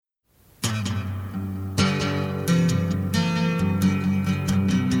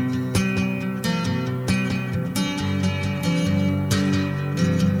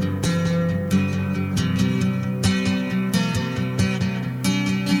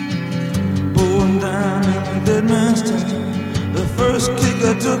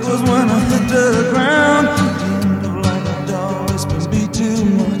took was when I hit the ground. Like a dog, this must be too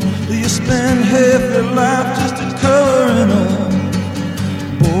much. Do you spend half your life just covering up?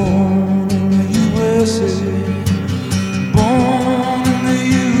 Born in the USA, born in the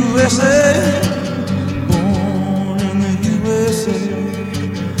USA, born in the USA,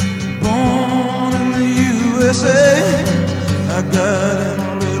 born in the USA. I got in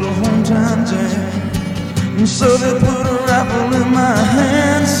a little hometown jam, and so they put a rifle in my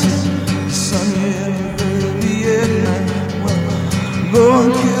hands. Son, you ever heard of Vietnam? Well, go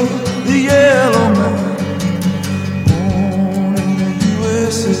and kill the yellow man. Born in the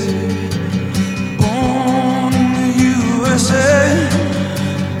USA, born in the USA,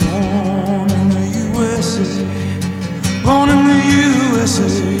 born in the USA, born in the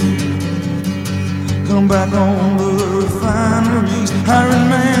USA. Come back on the refineries. Hiring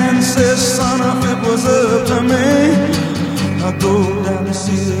man says, son, if it was up to me, I'd go down to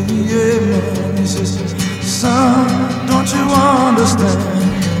see the VA man. He says, son, don't you understand?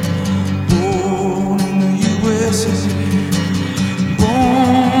 Born in the USA,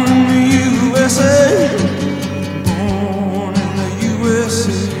 born in the USA, born in the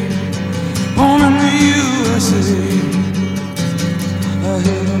USA, born in the USA. I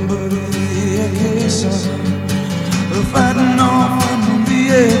had a buddy, the son, fighting off from the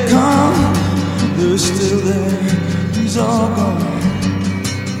Vietcong. They're still there, he's all gone.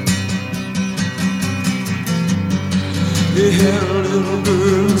 He had a little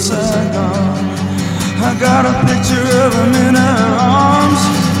girl in Saigon. I got a picture of him in her arms.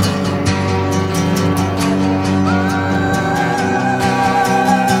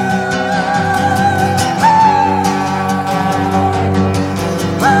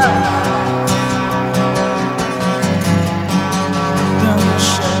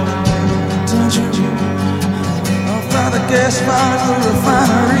 Gas fires the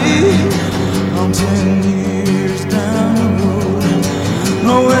refinery. I'm 10 years